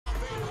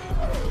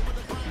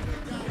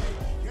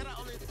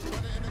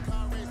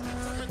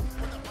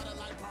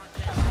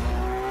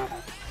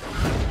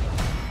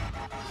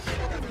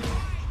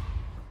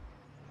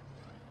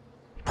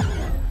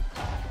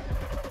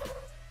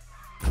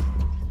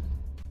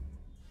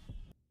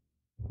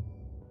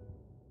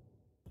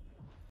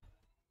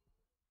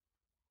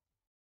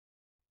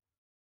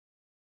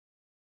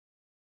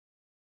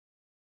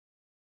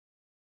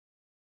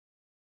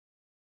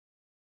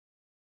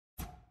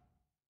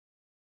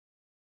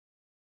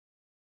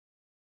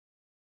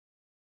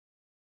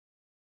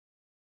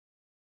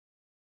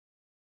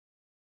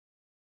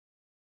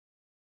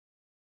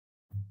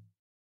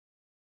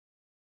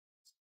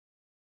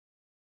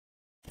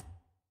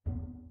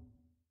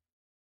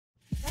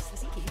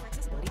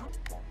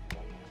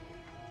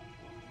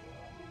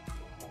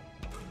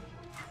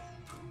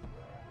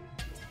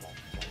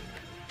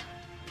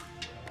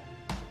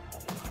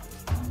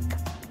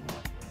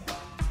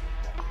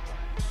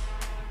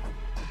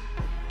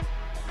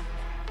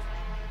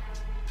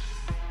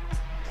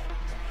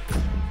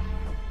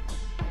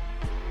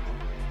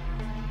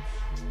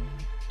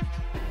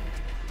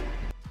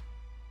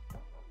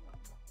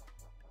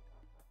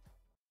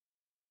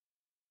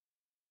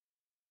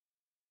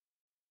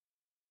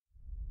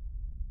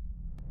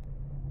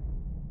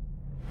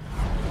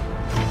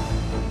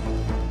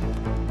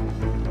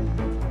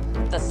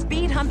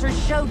Speed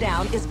Hunters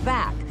Showdown is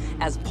back,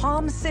 as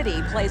Palm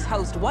City plays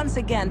host once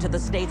again to the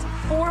state's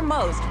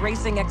foremost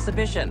racing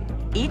exhibition.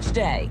 Each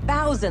day,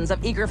 thousands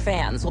of eager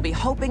fans will be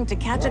hoping to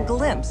catch a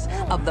glimpse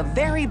of the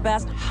very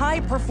best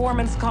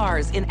high-performance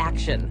cars in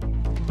action.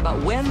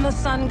 But when the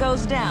sun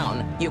goes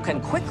down, you can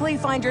quickly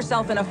find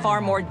yourself in a far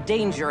more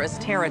dangerous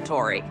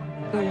territory.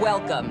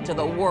 Welcome to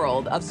the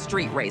world of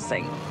street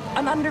racing.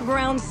 An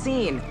underground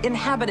scene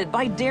inhabited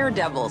by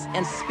daredevils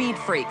and speed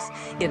freaks,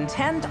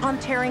 intent on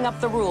tearing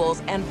up the rules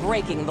and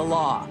breaking the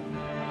law.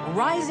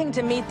 Rising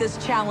to meet this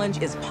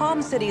challenge is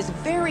Palm City's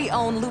very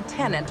own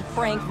Lieutenant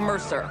Frank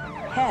Mercer,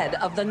 head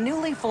of the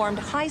newly formed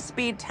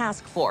High-Speed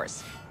Task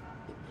Force.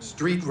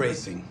 Street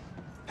racing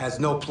has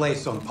no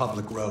place on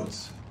public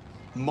roads.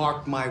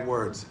 Mark my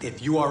words,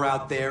 if you are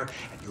out there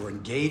and you're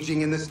engaging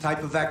in this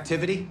type of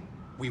activity,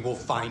 we will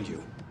find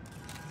you.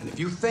 And if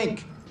you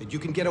think that you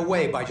can get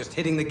away by just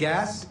hitting the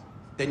gas,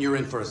 then you're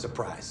in for a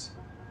surprise.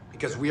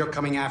 Because we are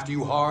coming after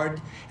you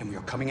hard, and we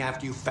are coming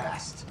after you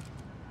fast.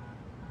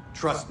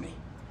 Trust me,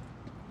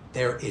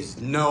 there is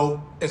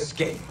no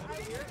escape.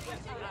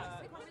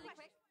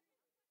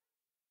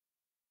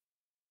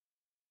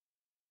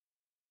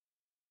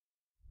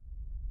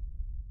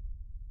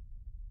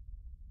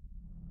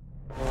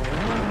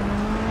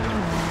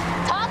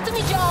 Talk to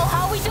me, Joe.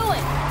 How are we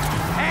doing?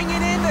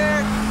 Hanging in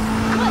there.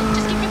 Good.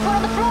 Just keep your foot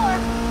on the floor.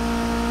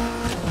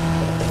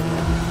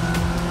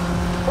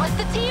 What's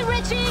the tea,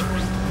 Richie?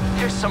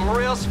 There's some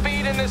real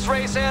speed in this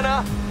race,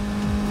 Anna.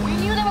 We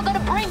knew they were gonna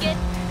bring it.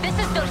 This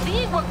is the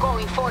lead we're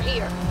going for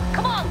here.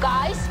 Come on,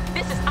 guys.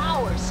 This is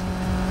ours.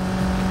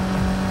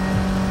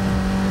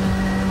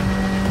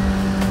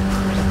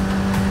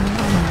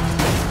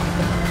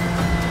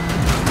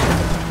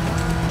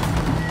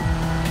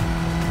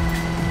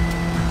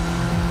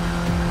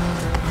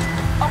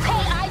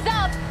 Okay, eyes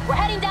up. We're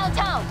heading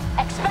downtown.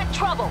 Expect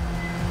trouble.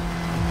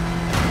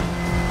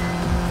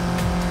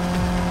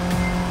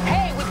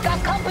 Hey, we've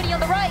got company on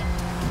the right.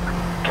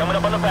 Coming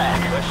up on the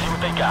back. Let's see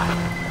what they got.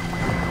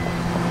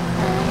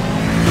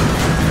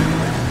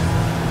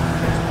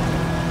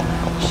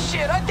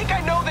 Shit, I think I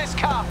know this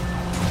cop.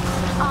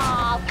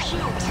 Aw,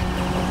 cute.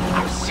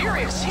 I'm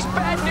serious. He's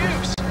bad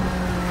news.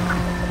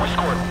 We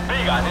scored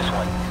big on this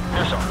one.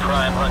 There's some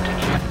prime hunting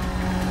shit.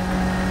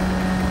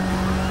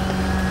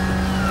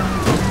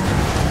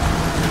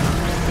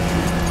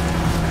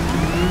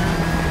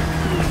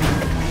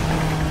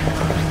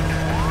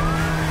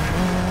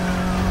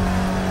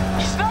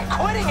 He's not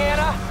quitting,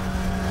 Anna.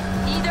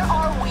 Neither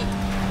are we.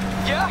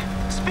 Yeah?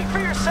 Speak for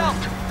yourself.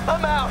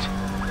 I'm out.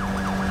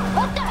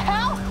 What the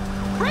hell?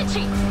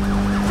 Richie!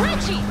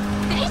 Richie!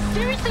 Did he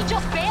seriously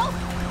just bail?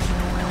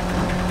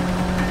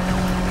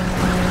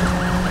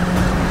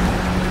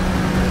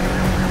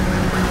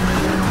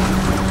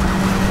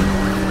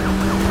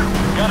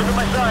 Got him at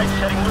my side,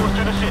 heading north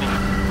through the city.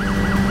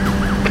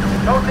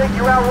 Don't think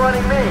you're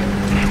outrunning me.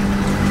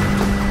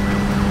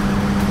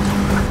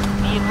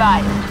 Be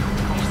advised,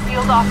 we've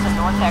sealed off the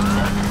north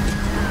exit.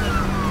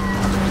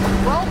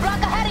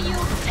 Roadblock ahead of you.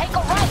 Take a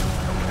right.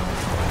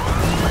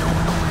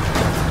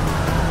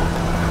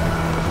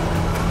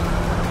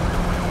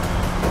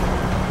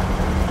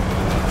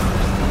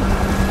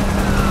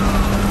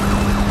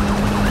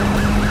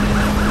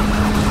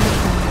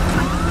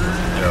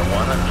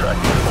 Track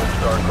the full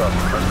star across the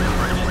front of the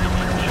bridge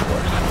and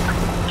shores.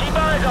 Keep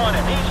eyes on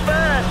him, he's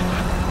fast!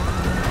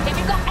 If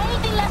you've got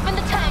anything left in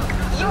the tank,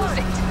 use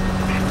it.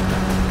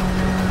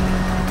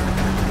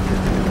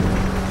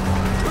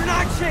 We're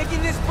not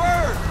shaking this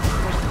bird.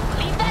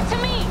 Leave that to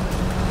me.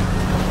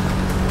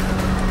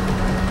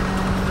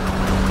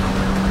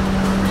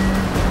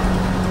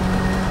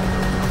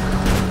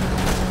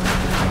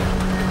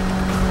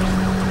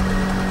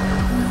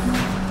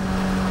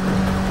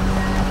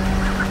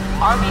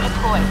 Army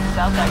deployed,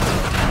 south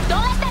exit.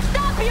 Don't let that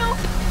stop you.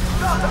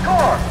 Stop the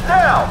car!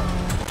 Now!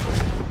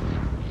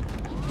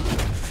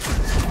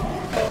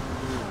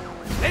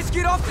 Let's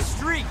get off the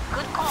street.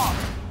 Good call.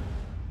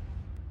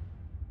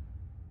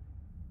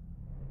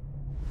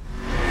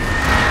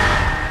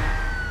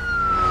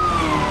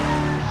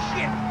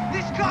 Shit!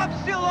 This cop's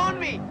still on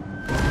me.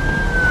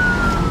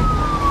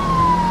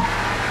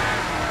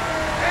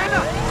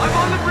 Anna, I'm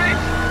on the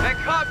bridge. That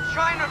cop's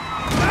trying to...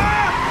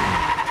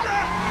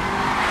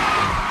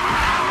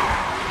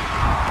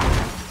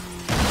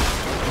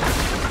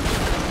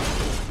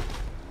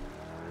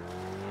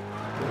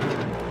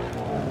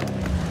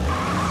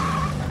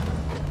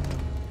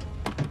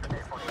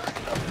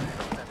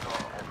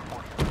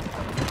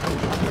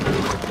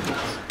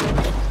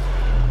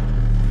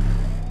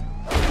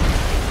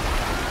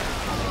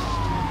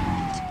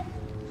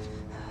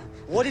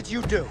 What did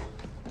you do?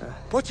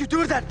 What'd you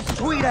do to that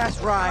sweet-ass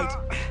ride?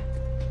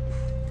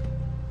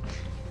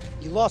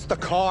 You lost the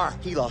car.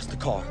 He lost the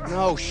car.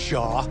 No,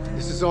 Shaw.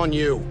 This is on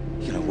you.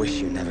 You're gonna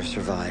wish you never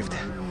survived.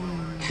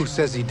 Who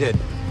says he did?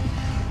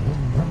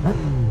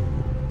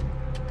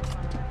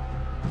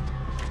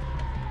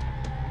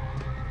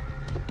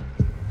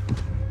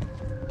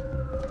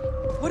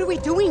 What are we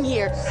doing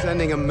here?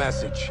 Sending a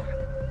message.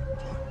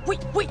 Wait,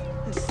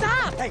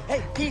 Stop!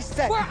 Hey, he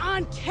said... We're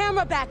on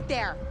camera back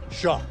there!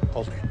 Shaw,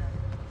 hold it.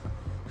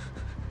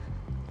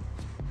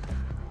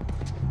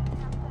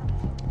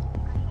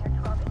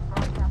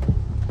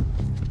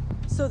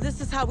 So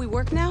this is how we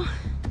work now?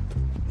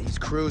 These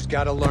crews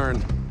gotta learn.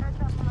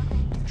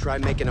 You try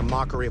making a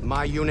mockery of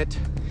my unit,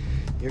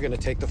 you're gonna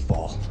take the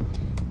fall.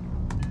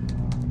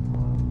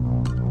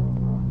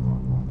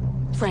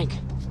 Frank,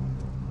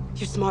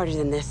 you're smarter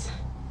than this.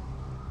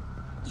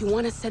 You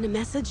want to send a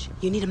message?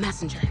 You need a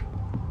messenger.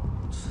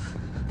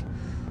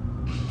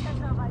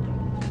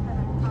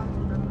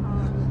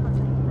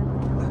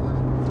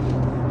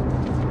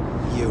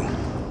 You,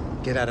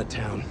 get out of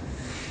town.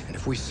 And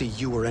if we see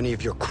you or any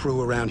of your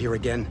crew around here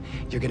again,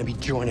 you're gonna be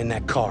joining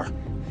that car.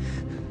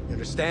 You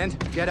understand?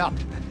 Get up.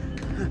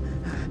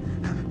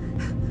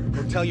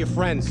 Go tell your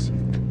friends.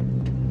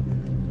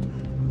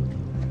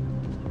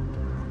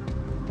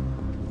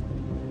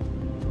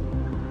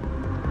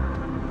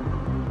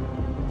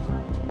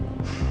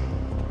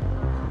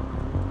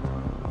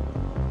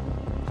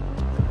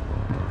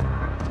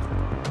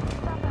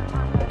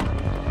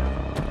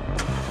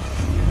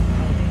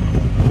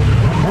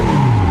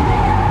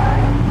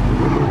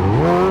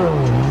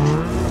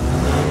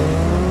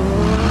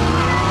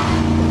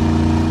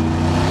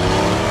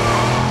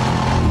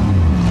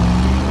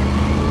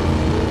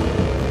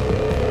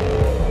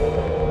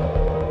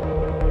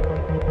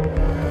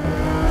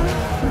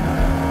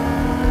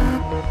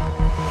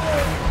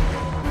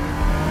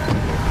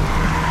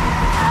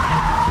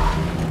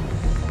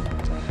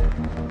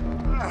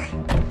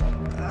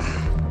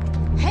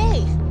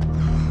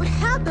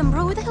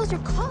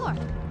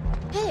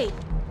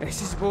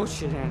 This is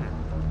bullshit, Anna.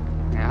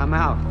 Yeah, I'm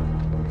out.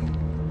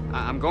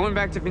 I'm going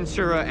back to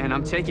Ventura, and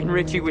I'm taking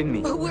Richie with me.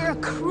 But we're a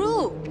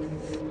crew!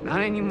 Not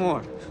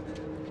anymore.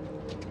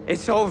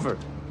 It's over.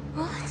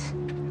 What?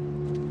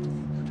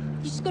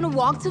 You just gonna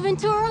walk to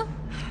Ventura?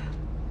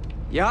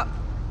 Yup.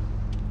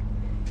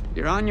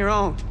 You're on your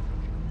own.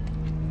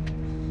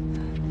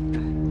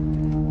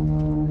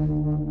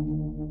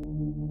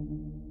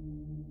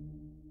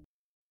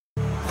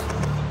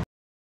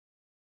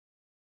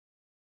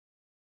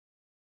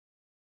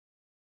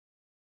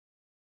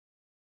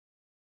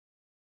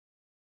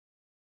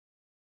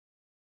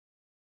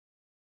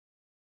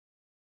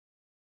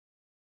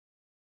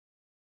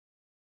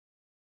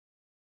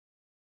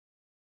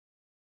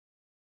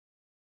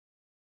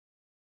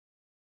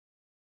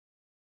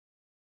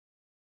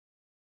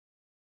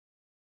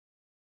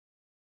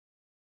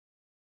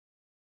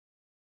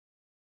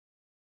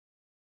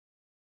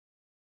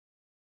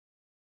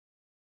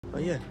 Oh,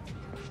 yeah.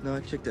 No,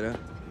 I checked it out.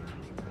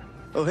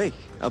 Oh, hey,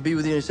 I'll be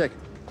with you in a sec.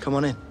 Come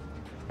on in.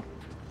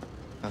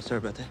 Oh, sorry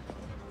about that.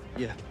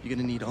 Yeah, you're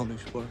gonna need all new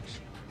sparks.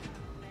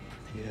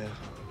 Yeah,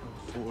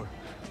 4.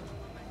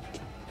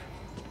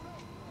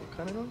 What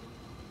kind of noise?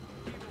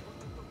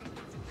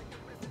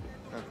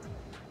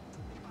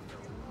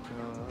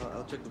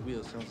 I'll check the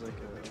wheels. Sounds like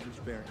a loose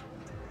bearing.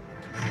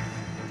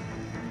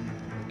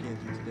 Can't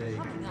do today.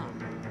 Coming up,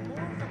 more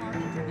from our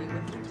interview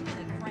with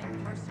Lieutenant Frank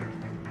Mercer,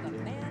 the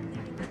man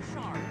leading the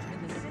charge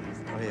in the city's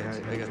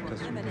efforts I got to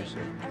customer eliminate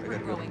here, so the I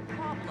gotta go. ever-growing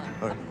problem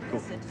All right, of cool.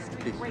 illicit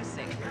street Peace.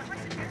 racing.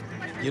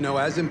 You know,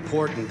 as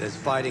important as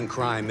fighting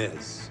crime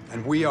is,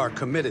 and we are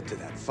committed to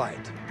that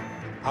fight,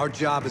 our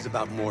job is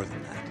about more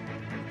than that.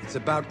 It's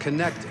about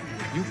connecting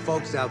with you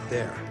folks out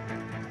there,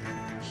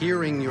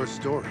 hearing your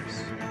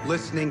stories,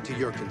 listening to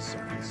your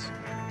concerns.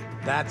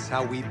 That's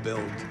how we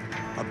build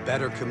a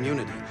better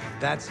community.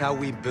 That's how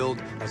we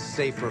build a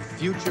safer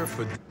future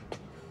for...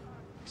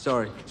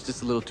 Sorry, it's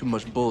just a little too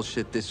much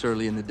bullshit this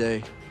early in the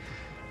day.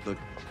 Look,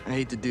 I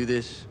hate to do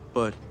this,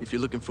 but if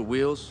you're looking for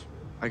wheels,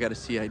 I got a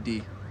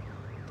CID.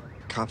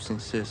 Cops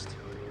insist.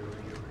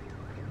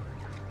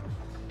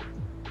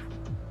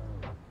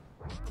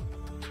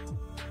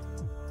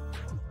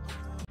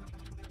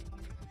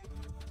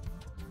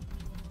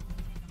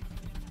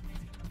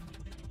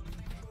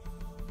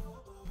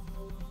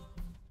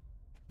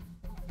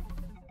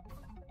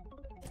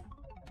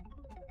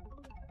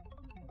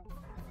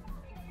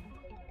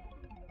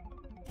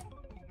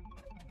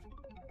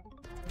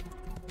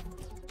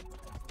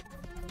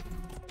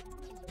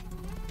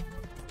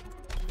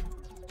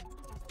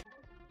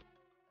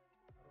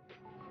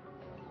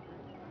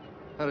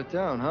 Out of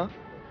town, huh?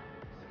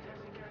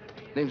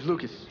 Name's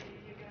Lucas.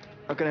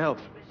 How can I help?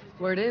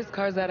 Word is,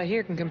 cars out of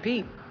here can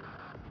compete.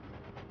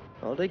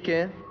 Oh, they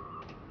can.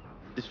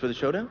 This for the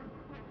showdown?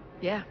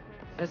 Yeah,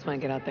 I just want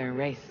to get out there and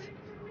race.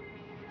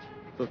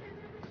 Look,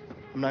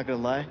 I'm not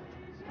gonna lie.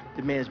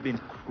 The man's been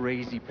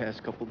crazy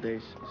past couple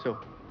days, so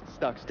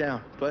stock's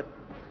down. But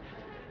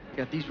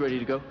got these ready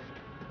to go.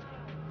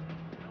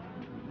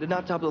 They're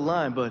not top of the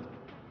line, but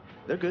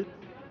they're good.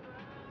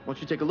 Why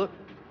don't you take a look,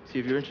 see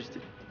if you're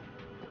interested.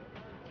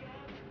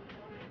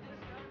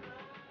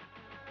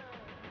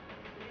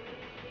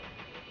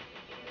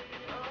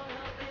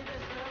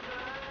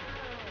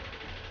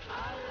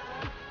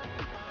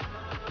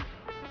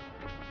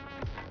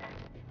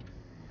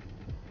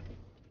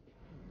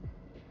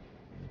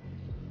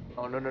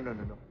 Oh, no.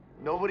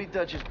 Nobody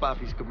touches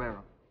Papi's Camaro.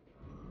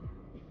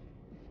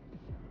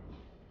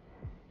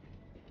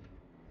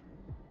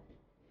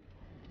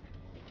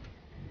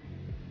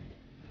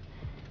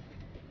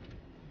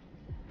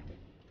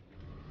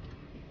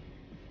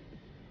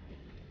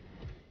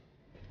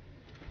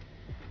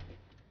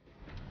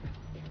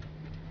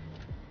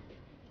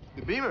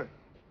 Beamer.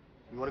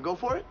 You want to go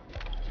for it?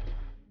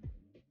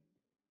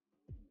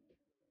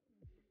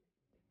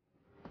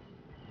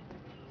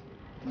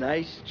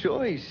 Nice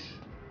choice.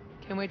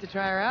 Can't wait to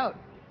try her out.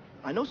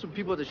 I know some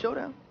people at the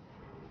showdown.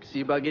 See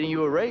about getting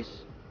you a race.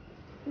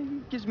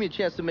 Gives me a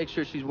chance to make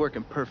sure she's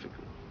working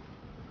perfectly.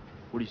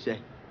 What do you say?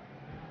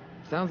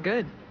 Sounds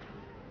good.